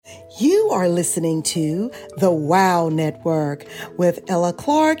You are listening to the WOW Network with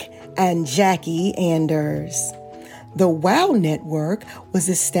Clarke and Jackie Anders. The WOW Network was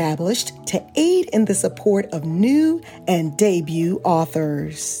established to aid in the support of new and debut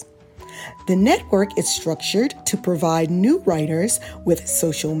authors. The network is structured to provide new writers with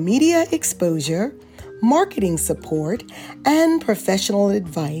social media exposure, marketing support, and professional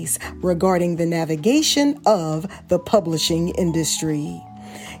advice regarding the navigation of the publishing industry.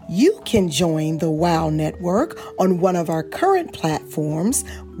 You can join the WOW Network on one of our current platforms,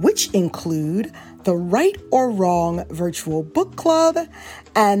 which include the Right or Wrong Virtual Book Club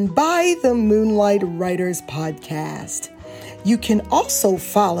and By the Moonlight Writers Podcast. You can also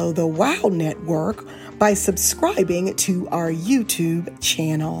follow the WOW Network by subscribing to our YouTube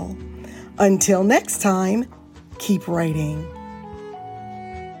channel. Until next time, keep writing.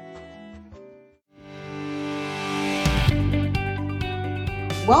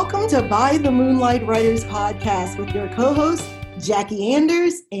 Welcome to By the Moonlight Writers Podcast with your co-hosts, Jackie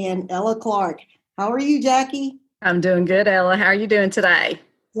Anders and Ella Clarke. How are you, Jackie? I'm doing good, Ella. How are you doing today?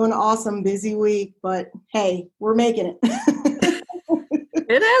 Doing awesome, busy week, but hey, we're making it.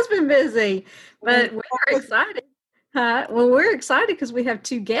 It has been busy, but we're excited. Well, we're excited because we have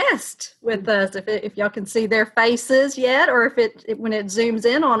two guests with us. If y'all can see their faces yet, or if when it zooms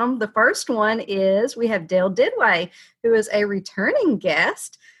in on them, the first one is we have Dale Duduit, who is a returning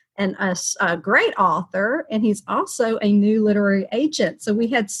guest and a great author, and he's also a new literary agent. So we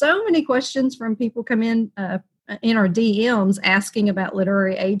had so many questions from people come in our DMs asking about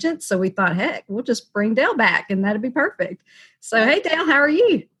literary agents. So we thought, heck, we'll just bring Dale back, and that'd be perfect. So, hey, Dale, how are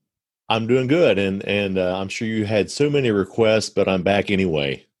you? I'm doing good, and I'm sure you had so many requests, but I'm back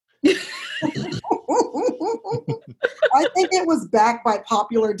anyway. I think it was back by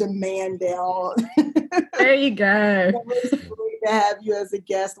popular demand, Dale. There you go. It's great to have you as a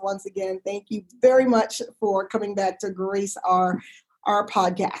guest once again. Thank you very much for coming back to grace our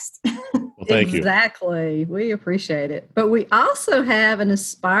podcast. Well, thank you. Exactly. We appreciate it. But we also have an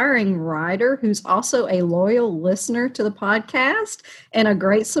aspiring writer who's also a loyal listener to the podcast and a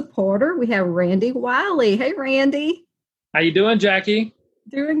great supporter. We have Randall Wiley. Hey, Randy. How you doing, Jackie?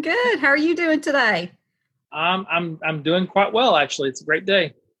 Doing good. How are you doing today? I'm doing quite well, actually. It's a great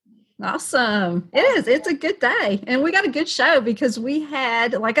day. Awesome. It is. It's a good day. And we got a good show because we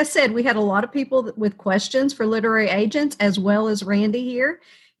had, like I said, we had a lot of people with questions for literary agents, as well as Randy here.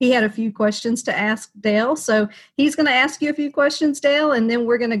 He had a few questions to ask Dale. So he's going to ask you a few questions, Dale, and then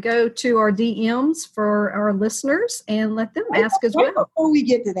we're going to go to our DMs for our listeners and let them ask as well. Before we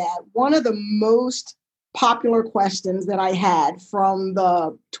get to that, one of the most popular questions that I had from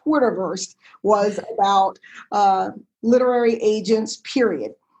the Twitterverse was about literary agents,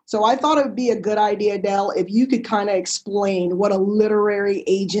 period. So I thought it would be a good idea, Dale, if you could kind of explain what a literary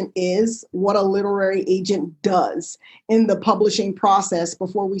agent is, what a literary agent does in the publishing process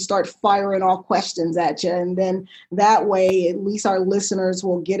before we start firing off questions at you. And then that way, at least our listeners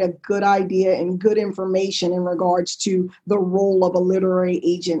will get a good idea and good information in regards to the role of a literary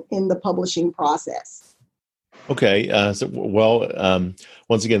agent in the publishing process. Okay.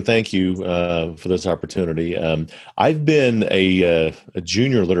 Once again, thank you for this opportunity. I've been a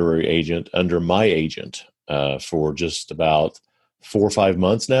junior literary agent under my agent for just about 4 or 5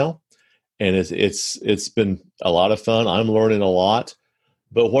 months now, and it's been a lot of fun. I'm learning a lot.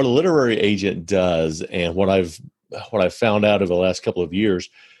 But what a literary agent does, and what I've found out over the last couple of years,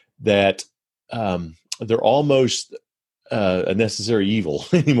 that they're almost a necessary evil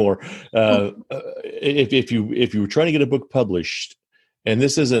anymore. If you were trying to get a book published, and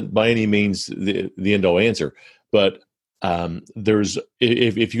this isn't by any means the end all answer, but there's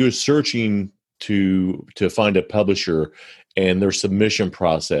if you're searching to find a publisher and their submission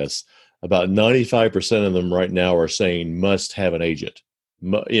process, about 95% of them right now are saying must have an agent.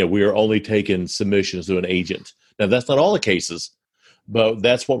 We are only taking submissions to an agent. Now that's not all the cases, but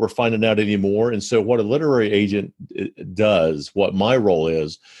that's what we're finding out anymore. And so what a literary agent does, what my role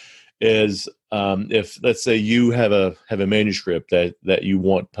is if, let's say, you have a manuscript that you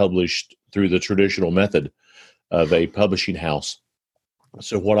want published through the traditional method of a publishing house.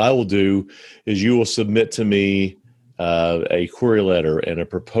 So what I will do is you will submit to me a query letter and a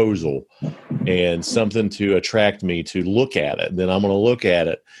proposal and something to attract me to look at it. Then I'm going to look at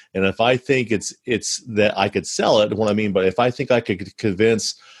it. And if I think it's that I could sell it, what I mean, but if I think I could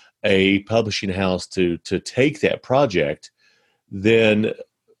convince a publishing house to take that project, then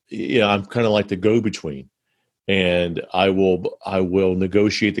I'm kind of like the go-between, and I will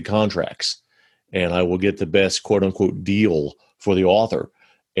negotiate the contracts, and I will get the best quote unquote deal for the author.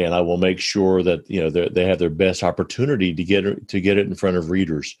 and I will make sure that they have their best opportunity to get it in front of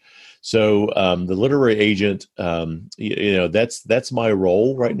readers. So the literary agent, that's my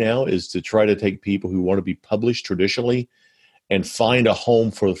role right now, is to try to take people who want to be published traditionally and find a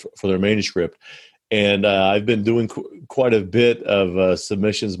home for their manuscript. And I've been doing quite a bit of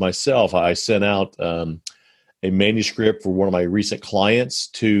submissions myself. I sent out a manuscript for one of my recent clients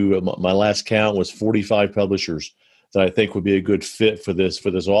to my last count was 45 publishers that I think would be a good fit for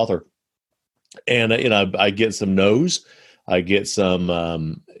this author. And I get some no's, I get some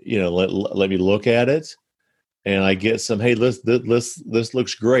let me look at it, and I get some, hey, this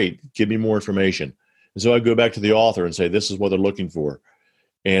looks great, give me more information. And so I go back to the author and say, this is what they're looking for.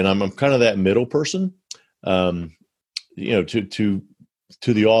 And I'm kind of that middle person, to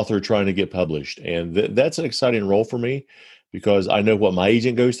the author trying to get published. And that's an exciting role for me, because I know what my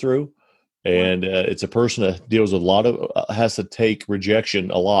agent goes through. And it's a person that deals with has to take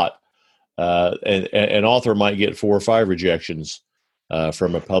rejection a lot. And an author might get 4 or 5 rejections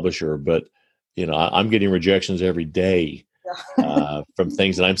from a publisher, but I'm getting rejections every day from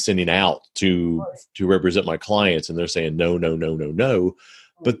things that I'm sending out to represent my clients, and they're saying no, no, no, no, no.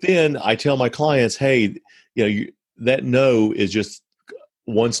 But then I tell my clients, hey, that no is just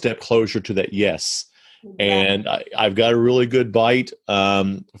one step closer to that yes. And I've got a really good bite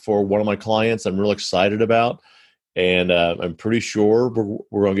for one of my clients I'm real excited about. And I'm pretty sure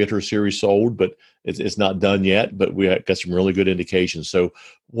we're going to get her series sold, but it's not done yet. But we got some really good indications. So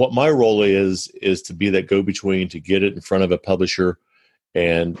what my role is to be that go-between, to get it in front of a publisher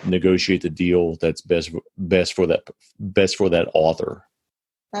and negotiate the deal that's best for that author.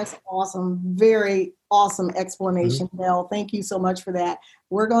 That's awesome. Very awesome explanation, Bill. Thank you so much for that.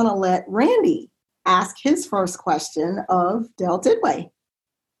 We're going to let Randy ask his first question of Del Tidway.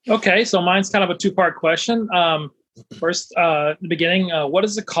 Okay, so mine's kind of a 2-part question. First, in the beginning, what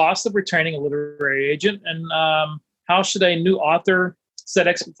is the cost of retaining a literary agent, and how should a new author set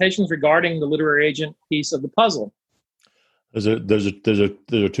expectations regarding the literary agent piece of the puzzle? Those are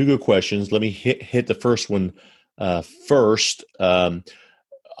 2 good questions. Let me hit the first one first.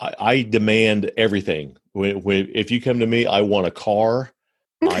 I demand everything. If you come to me, I want a car.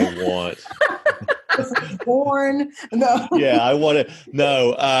 I want. Born. No. Yeah, I want it.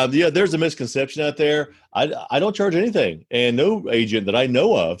 No. There's a misconception out there. I don't charge anything, and no agent that I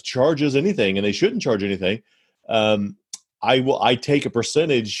know of charges anything, and they shouldn't charge anything. I take a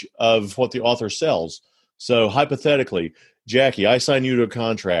percentage of what the author sells. So hypothetically, Jackie, I sign you to a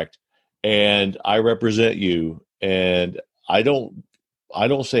contract, and I represent you, and I don't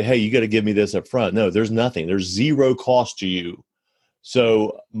say, hey, you got to give me this up front. No, there's nothing. There's zero cost to you.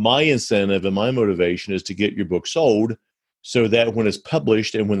 So my incentive and my motivation is to get your book sold, so that when it's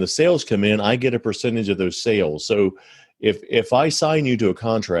published and when the sales come in, I get a percentage of those sales. So if I sign you to a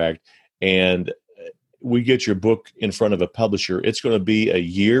contract and we get your book in front of a publisher, it's going to be a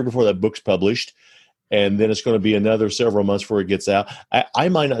year before that book's published, and then it's going to be another several months before it gets out. I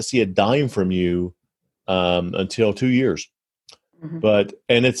might not see a dime from you until 2 years. But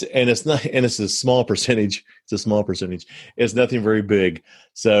it's a small percentage. It's a small percentage. It's nothing very big.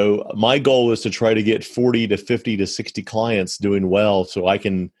 So my goal is to try to get 40 to 50 to 60 clients doing well, so I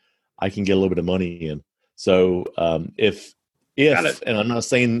can get a little bit of money in. So if and I'm not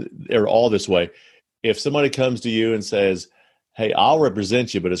saying they're all this way, if somebody comes to you and says, hey, I'll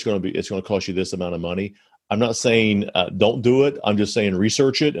represent you, but it's going to cost you this amount of money, I'm not saying don't do it. I'm just saying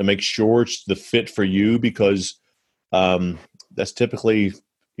research it and make sure it's the fit for you, because that's typically,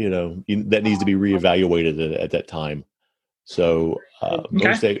 that needs to be reevaluated at that time. So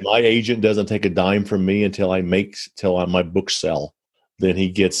my agent doesn't take a dime from me until my books sell. Then he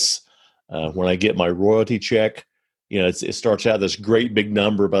gets, when I get my royalty check, it starts out this great big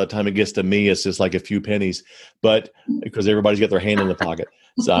number. By the time it gets to me, it's just like a few pennies, but because everybody's got their hand in the pocket.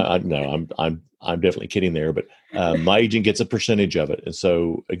 So I'm definitely kidding there, but my agent gets a percentage of it. And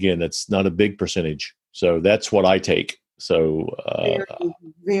so again, that's not a big percentage. So that's what I take. So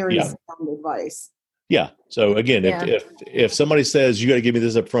very sound advice. Yeah. So again, if somebody says you got to give me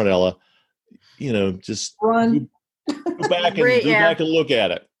this up front, Ella, just run, go back and look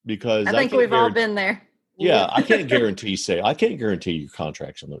at it, because I think we've all been there. Yeah, I can't guarantee your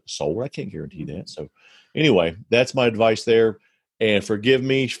contracts on the sold. I can't guarantee that. So anyway, that's my advice there. And forgive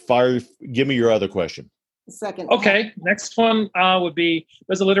me, give me your other question. Second. Okay. Next one would be,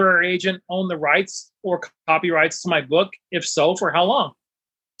 does a literary agent own the rights or copyrights to my book? If so, for how long?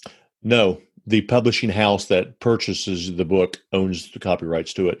 No, the publishing house that purchases the book owns the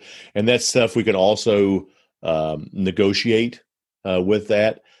copyrights to it. And that's stuff we can also negotiate with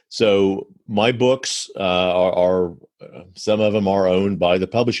that. So my books are some of them are owned by the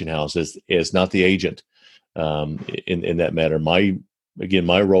publishing house. It's not the agent in that matter.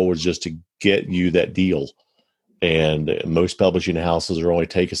 My role was just to get you that deal. And most publishing houses are only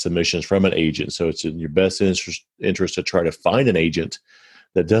taking submissions from an agent. So it's in your best interest to try to find an agent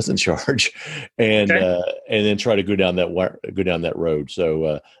that doesn't charge, and then try to go down that road.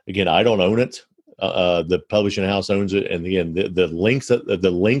 So again, I don't own it. The publishing house owns it, and again, the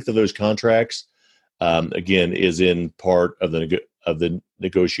length of those contracts, again, is in part of the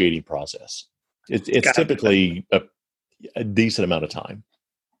negotiating process. It's typically a decent amount of time.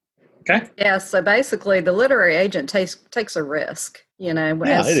 Okay. Yeah. So basically, the literary agent takes a risk. You know.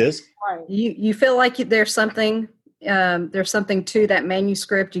 Yeah, it is. You feel like there's something to that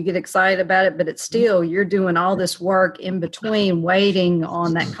manuscript. You get excited about it, but it's still, you're doing all this work in between, waiting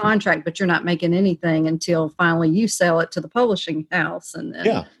on that contract, but you're not making anything until finally you sell it to the publishing house, and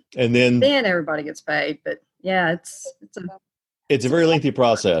then everybody gets paid. But yeah, it's a very lengthy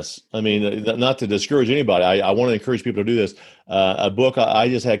process. I mean, not to discourage anybody. I want to encourage people to do this. A book I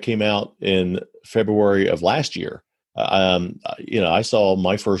just had came out in February of last year. I saw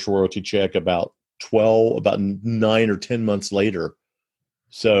my first royalty check about 9 or 10 months later.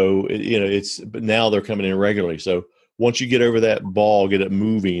 So, but now they're coming in regularly. So once you get over that ball, get it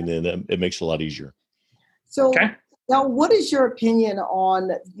moving, then it makes it a lot easier. So now what is your opinion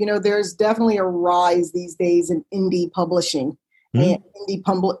on, there's definitely a rise these days in indie publishing. And indie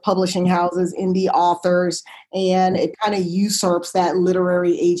publishing houses, indie authors, and it kind of usurps that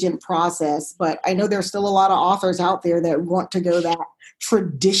literary agent process. But I know there's still a lot of authors out there that want to go that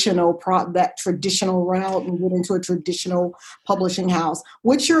traditional route and get into a traditional publishing house.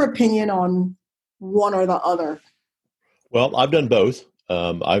 What's your opinion on one or the other? Well, I've done both.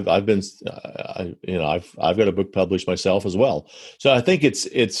 I've got a book published myself as well. So I think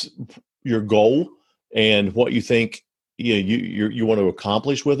it's your goal and what you think you want to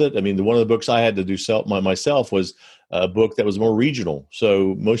accomplish with it. I mean, one of the books I had to do myself was a book that was more regional.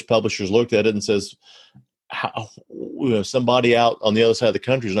 So most publishers looked at it and says, somebody out on the other side of the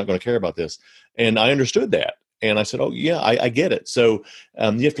country is not going to care about this. And I understood that. And I said, oh yeah, I get it. So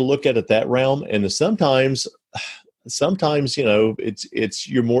you have to look at it that realm. And sometimes, it's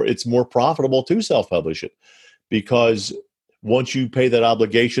more profitable to self-publish it, because once you pay that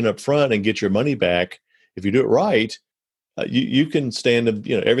obligation up front and get your money back, if you do it right, you can stand,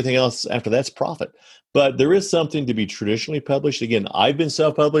 everything else after that's profit. But there is something to be traditionally published. Again, I've been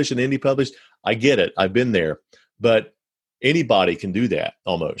self-published and indie published. I get it. I've been there. But anybody can do that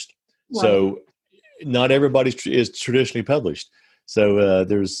almost. Right. So not everybody is traditionally published. So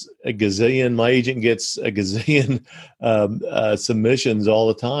there's a gazillion, my agent gets a gazillion submissions all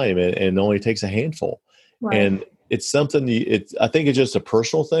the time, and only takes a handful. Right. And it's something, I think it's just a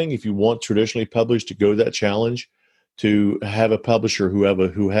personal thing. If you want traditionally published to go that challenge, to have a publisher who have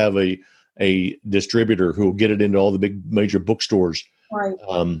a distributor who will get it into all the big major bookstores. Right.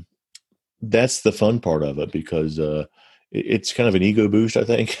 That's the fun part of it, because it's kind of an ego boost, I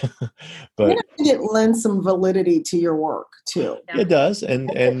think. But it lends some validity to your work too. It does,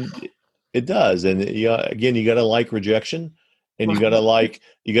 and it does. And again, you got to like rejection, and you got to,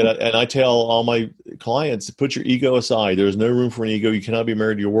 and I tell all my clients, put your ego aside. There's no room for an ego. You cannot be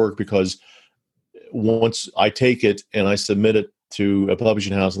married to your work, because once I take it and I submit it to a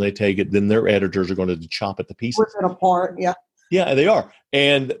publishing house and they take it, then their editors are going to chop it to pieces. Rip it apart, yeah. Yeah, they are.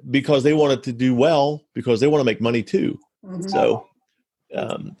 And because they want it to do well, because they want to make money too. Mm-hmm. So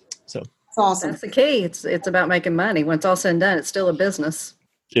that's awesome. That's the key. It's about making money. When it's all said and done, it's still a business.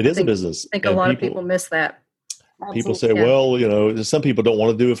 It is a business. I think a lot of people miss that. People say, well, some people don't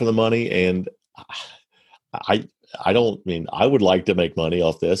want to do it for the money. And I would like to make money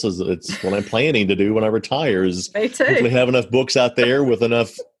off this. It's what I'm planning to do when I retire, is hopefully have enough books out there with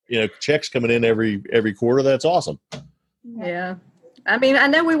enough, checks coming in every quarter. That's awesome. Yeah. I mean, I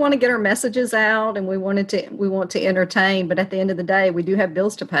know we want to get our messages out, and we want to entertain, but at the end of the day, we do have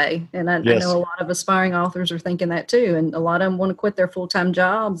bills to pay. And I know a lot of aspiring authors are thinking that too. And a lot of them want to quit their full-time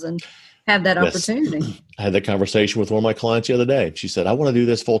jobs and have that opportunity. I had that conversation with one of my clients the other day. She said, I want to do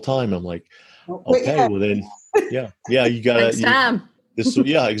this full time. I'm like, okay, well then, yeah, you got to. Takes time.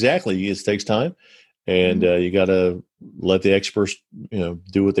 Yeah, exactly. It takes time. And you got to let the experts,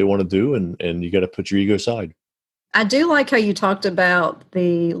 do what they want to do. And you got to put your ego aside. I do like how you talked about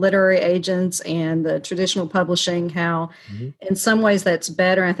the literary agents and the traditional publishing, how in some ways that's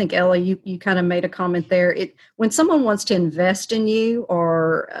better. I think, Ella, you kind of made a comment there. When someone wants to invest in you,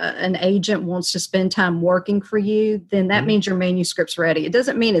 or an agent wants to spend time working for you, then that means your manuscript's ready. It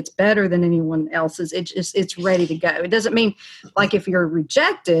doesn't mean it's better than anyone else's. It's ready to go. It doesn't mean, like, if you're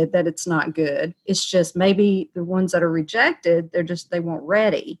rejected, that it's not good. It's just maybe the ones that are rejected, they weren't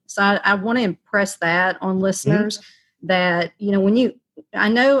ready. So I want to impress that on listeners. That, I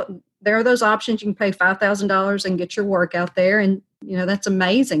know there are those options. You can pay $5,000 and get your work out there, and that's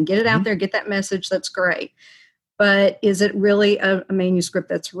amazing. Get it out there, get that message. That's great. But is it really a manuscript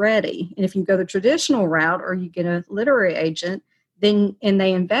that's ready? And if you go the traditional route, or you get a literary agent, and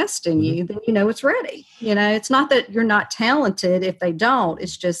they invest in you, then it's ready. It's not that you're not talented if they don't.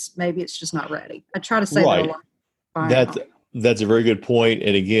 It's just, maybe it's just not ready. I try to say that a lot. That's a very good point.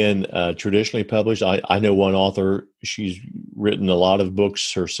 And again, traditionally published, I know one author, she's written a lot of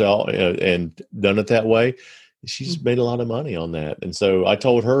books herself and done it that way. She's made a lot of money on that. And so I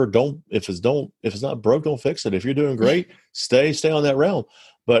told her, if it's not broke, don't fix it. If you're doing great, stay on that realm.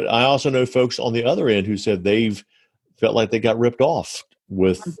 But I also know folks on the other end who said they've felt like they got ripped off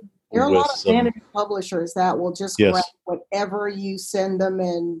with. There are a lot of vanity publishers that will just grab whatever you send them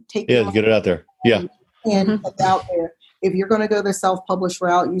and take get it out there. Yeah. And put it out there. If you're going to go the self-published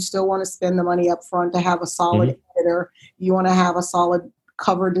route, you still want to spend the money up front to have a solid editor. You want to have a solid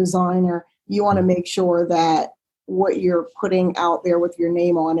cover designer. You want to make sure that what you're putting out there with your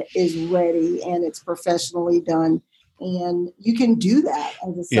name on it is ready and it's professionally done. And you can do that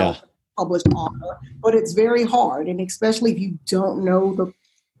as a self-published author, but it's very hard. And especially if you don't know the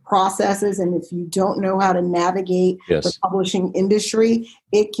processes and if you don't know how to navigate the publishing industry,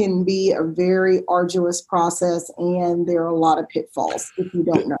 it can be a very arduous process, and there are a lot of pitfalls if you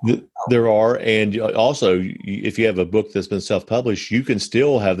don't know. There are, and also if you have a book that's been self-published, you can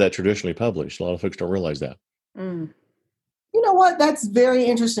still have that traditionally published. A lot of folks don't realize that. You know what? That's very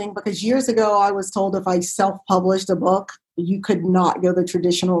interesting, because years ago I was told if I self-published a book, you could not go the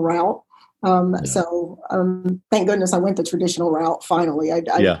traditional route. So thank goodness I went the traditional route finally. I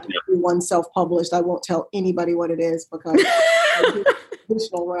do one self-published. I won't tell anybody what it is, because I did the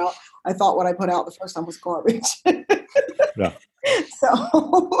traditional route. I thought what I put out the first time was garbage.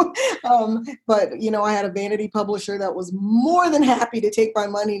 So, but I had a vanity publisher that was more than happy to take my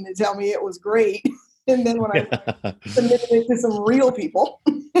money and to tell me it was great. And then when I submitted it to some real people,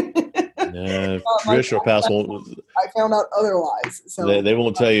 traditional possible. I found out otherwise. So they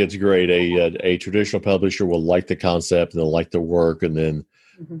won't tell you it's great. A traditional publisher will like the concept and they'll like the work, and then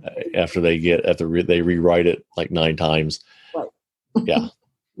after they rewrite it like 9 times. Right. Yeah.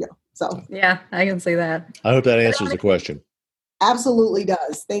 So I can see that. I hope that answers the question. Absolutely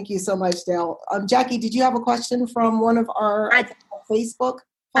does. Thank you so much, Dale. Jackie, did you have a question from one of our Facebook?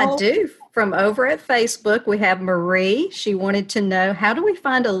 I do. From over at Facebook, we have Marie. She wanted to know, how do we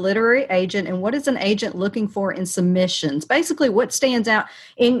find a literary agent, and what is an agent looking for in submissions? Basically, what stands out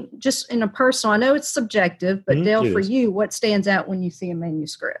in a personal, I know it's subjective, but Dale, for you, what stands out when you see a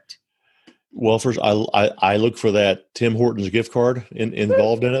manuscript? Well, first, I look for that Tim Hortons gift card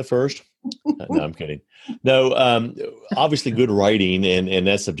involved in it first. No, I'm kidding. No, obviously good writing, and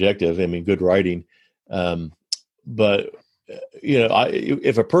that's subjective. I mean, good writing. But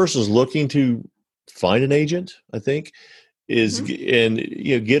if a person is looking to find an agent, I think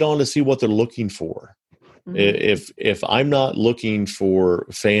get on to see what they're looking for. If I'm not looking for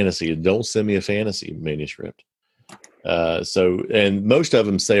fantasy, don't send me a fantasy manuscript. And most of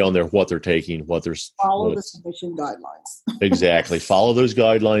them say on there what they're taking, follow the submission guidelines. Exactly. Follow those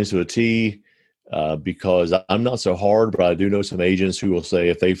guidelines to a T. Because I'm not so hard, but I do know some agents who will say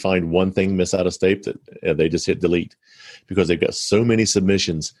if they find one thing miss out of state, that they just hit delete, because they've got so many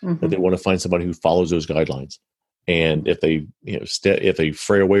submissions that they want to find somebody who follows those guidelines. And if they if they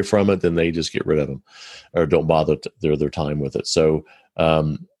fray away from it, then they just get rid of them or don't bother their time with it. So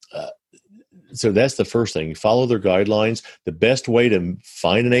so that's the first thing. Follow their guidelines. The best way to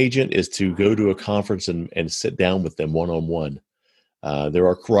find an agent is to go to a conference and sit down with them one-on-one. There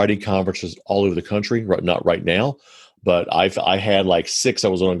are writing conferences all over the country, not right now, but I had like 6 I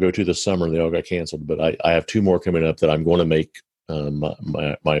was going to go to this summer, and they all got canceled. But I have 2 more coming up that I'm going to make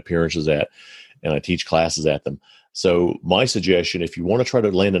my appearances at, and I teach classes at them. So my suggestion, if you want to try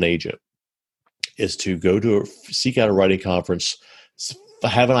to land an agent, is to seek out a writing conference,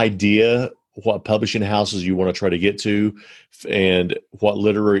 have an idea what publishing houses you want to try to get to, and what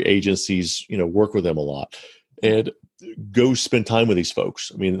literary agencies work with them a lot, and go spend time with these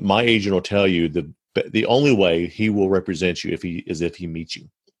folks. I mean, my agent will tell you the only way he will represent you if he meets you.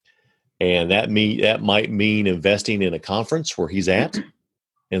 And that might mean investing in a conference where he's at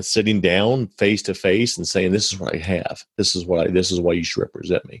and sitting down face to face and saying, this is what I have. This is why you should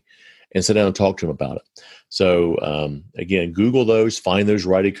represent me, and sit down and talk to him about it. So again, Google those, find those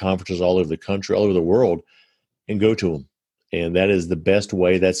writing conferences all over the country, all over the world, and go to them. And that is the best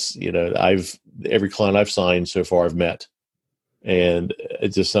way. That's, every client I've signed so far, I've met. And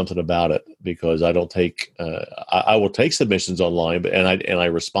it's just something about it, because I don't take, I will take submissions online, but I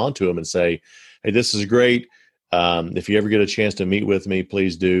respond to them and say, hey, this is great. If you ever get a chance to meet with me,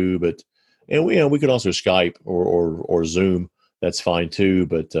 please do. And we can also Skype or Zoom. That's fine too.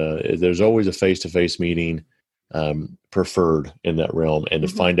 But there's always a face-to-face meeting preferred in that realm, and to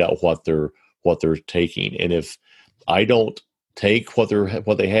find out what they're taking. And if I don't take what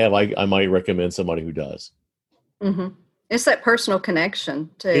they have, I might recommend somebody who does. Mm-hmm. It's that personal connection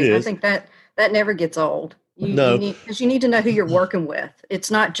too. I think that never gets old. Because you need to know who you're working with.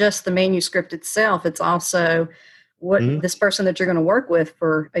 It's not just the manuscript itself. It's also what this person that you're going to work with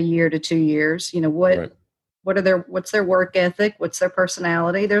for a year to 2 years. What's their work ethic? What's their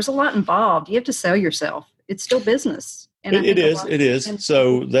personality? There's a lot involved. You have to sell yourself. It's still business. And it is.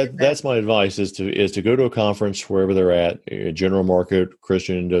 So that's my advice is to go to a conference wherever they're at, general market,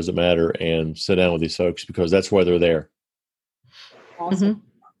 Christian, doesn't matter, and sit down with these folks, because that's why they're there. Awesome. Mm-hmm.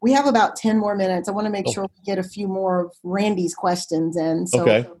 We have about 10 more minutes. I want to make sure we get a few more of Randy's questions in. So,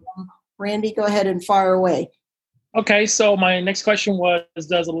 okay. Randy, go ahead and fire away. Okay. So my next question was,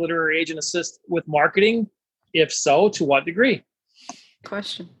 does a literary agent assist with marketing? If so, to what degree?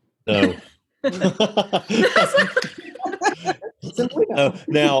 Question. No.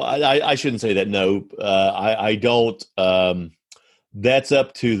 Now, I shouldn't say that. No, I don't. That's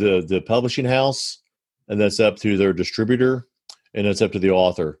up to the publishing house, and that's up to their distributor, and it's up to the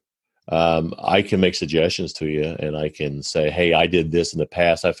author. I can make suggestions to you, and I can say, hey, I did this in the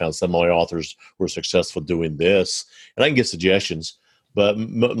past. I found some of my authors were successful doing this, and I can give suggestions. But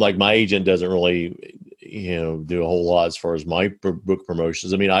like my agent doesn't really, do a whole lot as far as my book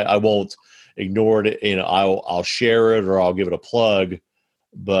promotions. I mean, I won't ignore it. I'll share it or I'll give it a plug.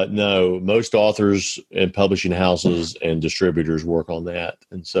 But no, most authors and publishing houses and distributors work on that,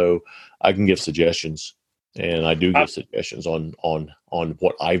 and so I can give suggestions. And I do give suggestions on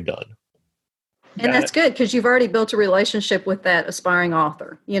what I've done. And that's good, because you've already built a relationship with that aspiring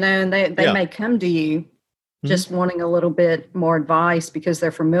author, and they may come to you just wanting a little bit more advice because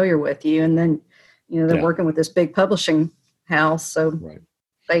they're familiar with you. And then, they're working with this big publishing house. So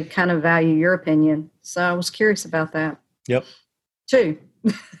they kind of value your opinion. So I was curious about that. Yep. Too.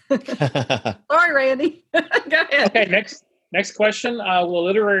 Sorry, Randy. Go ahead. Okay, Next question, will a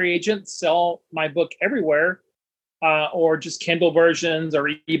literary agent sell my book everywhere or just Kindle versions or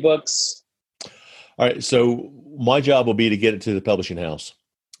ebooks? All right, so my job will be to get it to the publishing house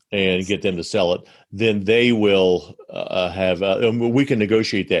and get them to sell it. Then they will have, we can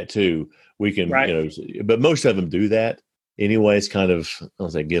negotiate that too. We can, but most of them do that anyway. It's kind of, I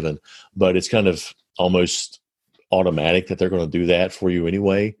don't say given, but it's kind of almost automatic that they're going to do that for you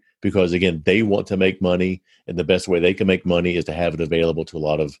anyway. Because again, they want to make money, and the best way they can make money is to have it available to a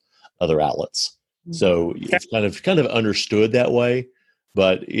lot of other outlets. So it's kind of understood that way.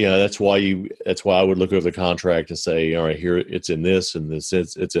 But that's why I would look over the contract and say, all right, here it's in this, and this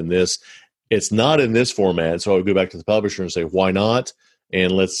it's in this. It's not in this format, so I would go back to the publisher and say, why not?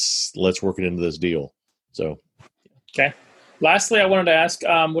 And let's work it into this deal. So, okay. Lastly, I wanted to ask,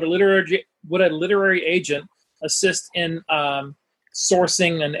 would a literary agent assist in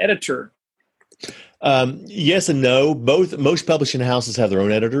sourcing an editor? Yes and no. Most publishing houses have their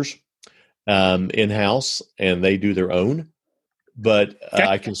own editors in-house, and they do their own. But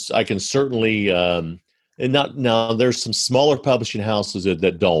I can certainly and not now. There's some smaller publishing houses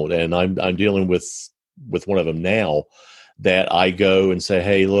that don't, and I'm dealing with one of them now. That I go and say,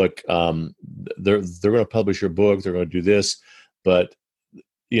 hey, look, they're going to publish your book. They're going to do this, but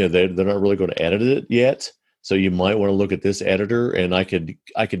they're not really going to edit it yet. So you might want to look at this editor, and I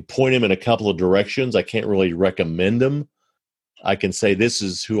could point him in a couple of directions. I can't really recommend them. I can say, this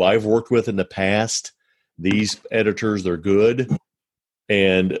is who I've worked with in the past. These editors, they're good.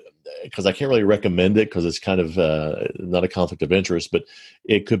 And because I can't really recommend it because it's kind of not a conflict of interest, but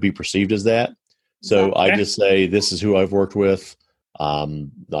it could be perceived as that. So I just say, this is who I've worked with. I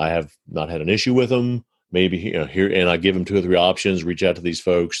have not had an issue with them. Maybe here, and I give them 2 or 3 options. Reach out to these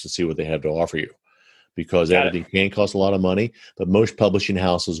folks to see what they have to offer you. Because editing can cost a lot of money, but most publishing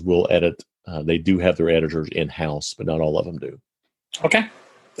houses will edit. They do have their editors in-house, but not all of them do. Okay.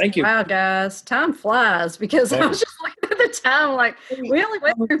 Thank you. Wow, guys. Time flies, because I was just looking at the time like, we only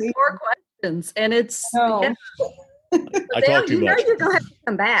went through 4 questions, and it's I talk too much. You're going to have to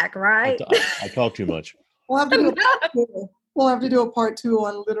come back, right? I talk too much. We'll have to do a part two. We'll have to do a part 2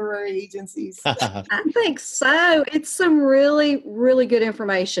 on literary agencies. I think so. It's some really, really good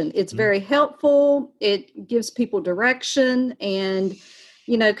information. It's very helpful. It gives people direction. And,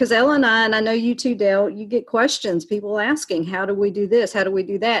 because Ella and I know you too, Dale, you get questions, people asking, how do we do this? How do we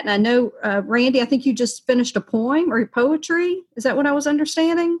do that? And I know, Randy, I think you just finished a poem or poetry. Is that what I was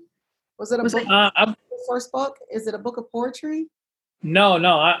understanding? Was it a book? The first book? Is it a book of poetry? No.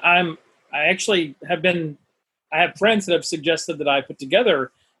 I actually have been. I have friends that have suggested that I put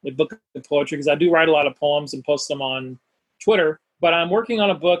together a book of poetry because I do write a lot of poems and post them on Twitter. But I'm working on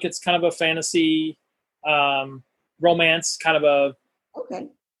a book. It's kind of a fantasy romance, kind of a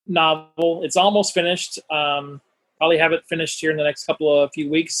novel. It's almost finished. Probably have it finished here in the next few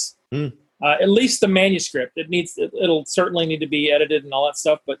weeks. At least the manuscript. It'll certainly need to be edited and all that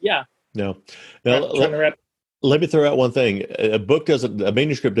stuff. But yeah. No. Now, let me throw out one thing. A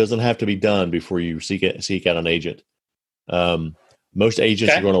manuscript doesn't have to be done before you seek out an agent. Most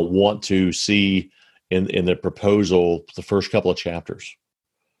agents are going to want to see in the proposal the first couple of chapters.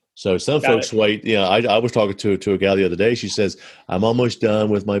 So some folks wait. I was talking to a gal the other day. She says, "I'm almost done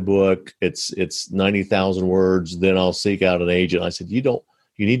with my book. It's 90,000 words. Then I'll seek out an agent." I said, "You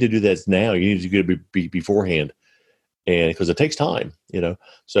need to do that now. You need to do it beforehand." And because it takes time,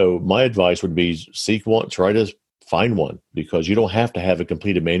 So my advice would be try to find one, because you don't have to have a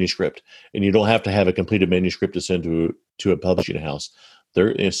completed manuscript, and you don't have to have a completed manuscript to send to a publishing house.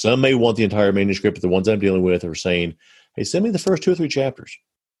 Some may want the entire manuscript, but the ones I'm dealing with are saying, "Hey, send me the first 2 or 3 chapters."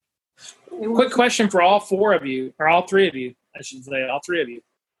 Quick question for all 4 of you, or all 3 of you, I should say, all 3 of you.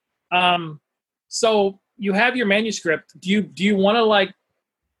 So you have your manuscript. Do you want to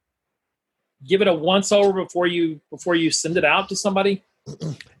give it a once over before you send it out to somebody?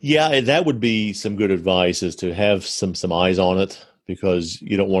 Yeah, that would be some good advice, is to have some eyes on it, because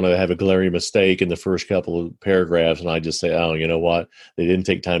you don't want to have a glaring mistake in the first couple of paragraphs and I just say, "Oh, you know what? They didn't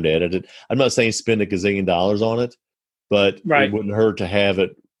take time to edit it." I'm not saying spend $1 gazillion on it, but it wouldn't hurt to have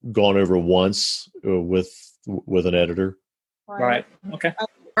it gone over once with an editor. Right. Okay.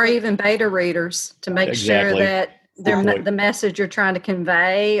 Or even beta readers to make sure that the message you're trying to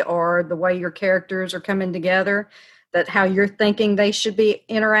convey, or the way your characters are coming together, that how you're thinking they should be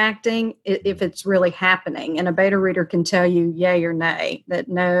interacting, if it's really happening. And a beta reader can tell you yay or nay, that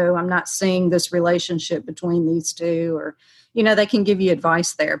no, I'm not seeing this relationship between these two, or, they can give you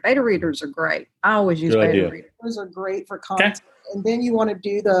advice there. Beta readers are great. I always use beta readers. Those are great for content. Okay. And then you want to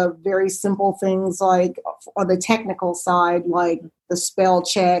do the very simple things, like on the technical side, like the spell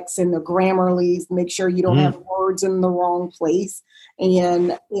checks and the Grammarlies, make sure you don't have words in the wrong place,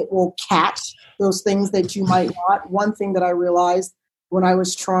 and it will catch those things that you might not. One thing that I realized when I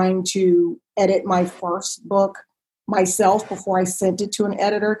was trying to edit my first book myself before I sent it to an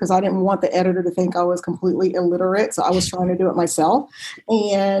editor, because I didn't want the editor to think I was completely illiterate, so I was trying to do it myself.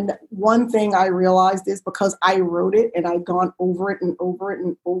 And one thing I realized is, because I wrote it and I'd gone over it and over it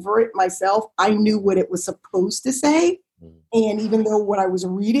and over it myself, I knew what it was supposed to say. And even though what I was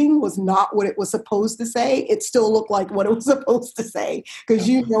reading was not what it was supposed to say, it still looked like what it was supposed to say, because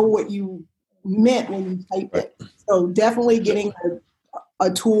you know what you meant when you typed it. So definitely getting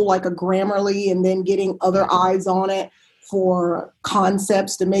a tool like a Grammarly, and then getting other eyes on it for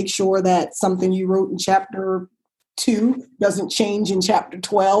concepts to make sure that something you wrote in chapter 2 doesn't change in chapter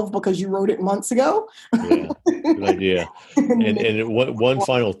 12 because you wrote it months ago. Yeah, good idea. And one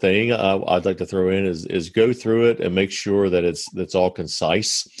final thing I'd like to throw in is go through it and make sure that it's all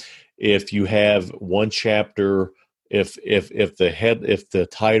concise. If you have one chapter, if the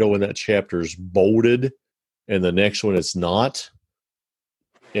title in that chapter is bolded and the next one it's not,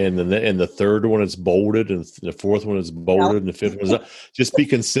 and the third one is bolded, and the fourth one is bolded, and the fifth one is not, just be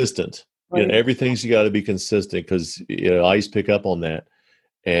consistent. Right. Everything's got to be consistent, because eyes pick up on that,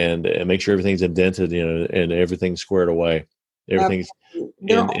 and make sure everything's indented, and everything's squared away. Everything's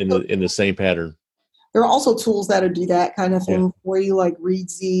in the same pattern. There are also tools that'll do that kind of thing for you, like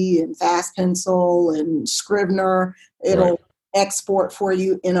Readsy and Fast Pencil and Scrivener. It'll export for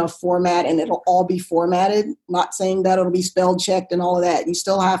you in a format, and it'll all be formatted. Not saying that it'll be spell checked and all of that. You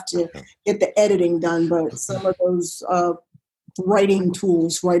still have to get the editing done, but some of those writer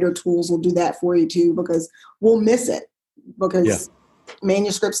tools will do that for you too, because we'll miss it, because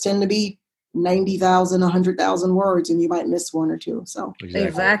manuscripts tend to be 90,000, 100,000 words, and you might miss one or two. So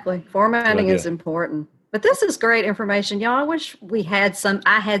exactly. Formatting is important. But this is great information, y'all. I wish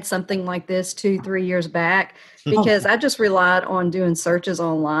I had something like this 2-3 years back, because I just relied on doing searches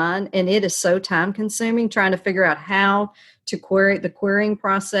online, and it is so time consuming trying to figure out how to query the querying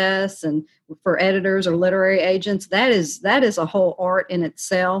process. And for editors or literary agents, that is a whole art in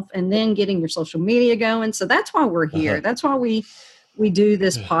itself. And then getting your social media going. So that's why we're here. That's why we do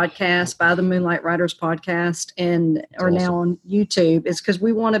this podcast, by the Moonlight Writers Podcast, and are now on YouTube, is because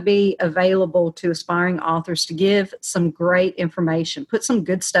we want to be available to aspiring authors to give some great information, put some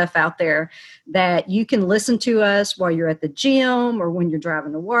good stuff out there that you can listen to us while you're at the gym or when you're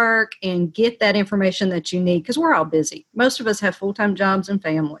driving to work, and get that information that you need, because we're all busy. Most of us have full-time jobs and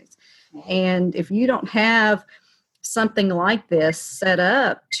families. And if you don't have something like this set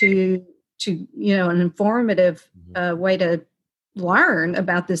up to an informative way to learn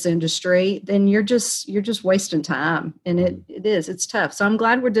about this industry, then you're just wasting time. And it's tough. So I'm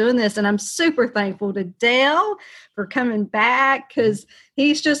glad we're doing this, and I'm super thankful to Dale for coming back, because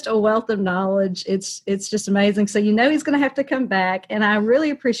he's just a wealth of knowledge. It's just amazing. So he's going to have to come back. And I really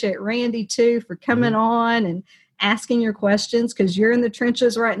appreciate Randy too for coming on and asking your questions, because you're in the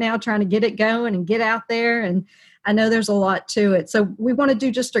trenches right now trying to get it going and get out there, and I know there's a lot to it. So we want to do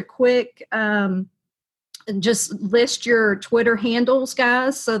just a quick just list your Twitter handles,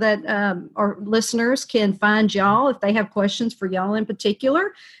 guys, so that our listeners can find y'all if they have questions for y'all in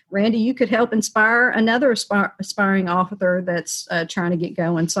particular. Randy, you could help inspire another aspiring author that's trying to get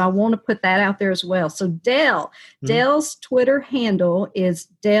going. So I want to put that out there as well. So Dale's Twitter handle is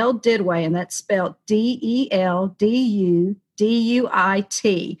Dale Duduit, and that's spelled DELDUDUIT.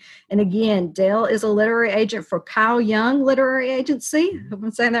 And again, Dale is a literary agent for Kyle Young Literary Agency. I hope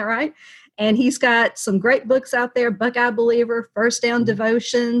I'm saying that right. And he's got some great books out there: Buckeye Believer, First Down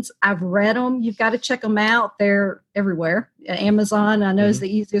Devotions. I've read them. You've got to check them out. They're everywhere. Amazon, I know, is the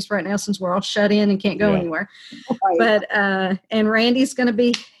easiest right now, since we're all shut in and can't go anywhere. Right. But and Randy's going to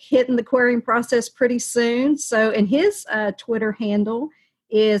be hitting the querying process pretty soon. So, and his Twitter handle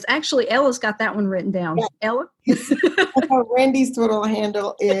is actually, Ella's got that one written down. Yeah. Ella? Randy's Twitter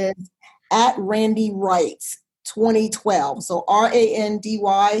handle is at Randy Writes 2012. So RANDY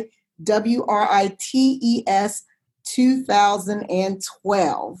WRITES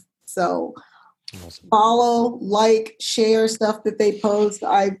 2012. So follow, like, share stuff that they post.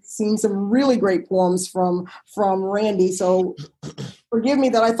 I've seen some really great poems from Randy. So forgive me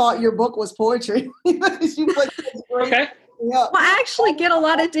that I thought your book was poetry. Okay. Yeah. Well, I actually get a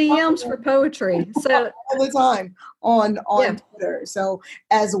lot of DMs for poetry. So all the time on Twitter. So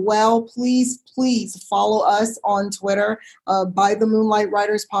as well, please follow us on Twitter by the Moonlight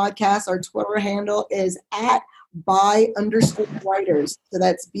Writers Podcast. Our Twitter handle is at @by_writers. So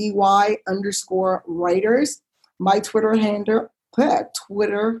that's BY_writers. My Twitter handle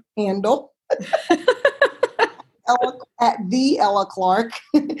at the Ella Clarke.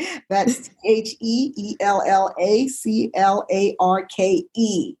 That's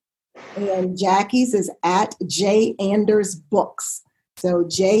TheEllAClarke. And Jackie's is at J Anders Books. So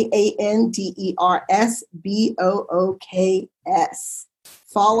JANDERSBOOKS.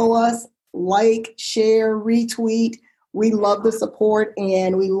 Follow us, like, share, retweet. We love the support,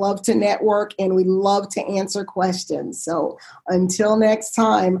 and we love to network, and we love to answer questions. So until next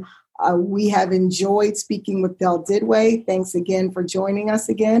time, we have enjoyed speaking with Dale Duduit. Thanks again for joining us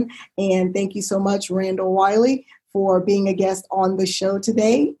again. And thank you so much, Randall Wiley, for being a guest on the show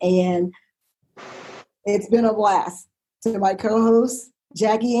today. And it's been a blast. To my co-host,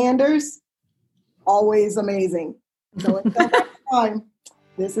 Jackie Anders, always amazing. So until next time,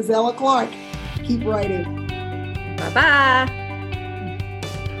 this is Ella Clarke. Keep writing. Bye-bye.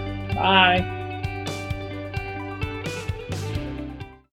 Bye.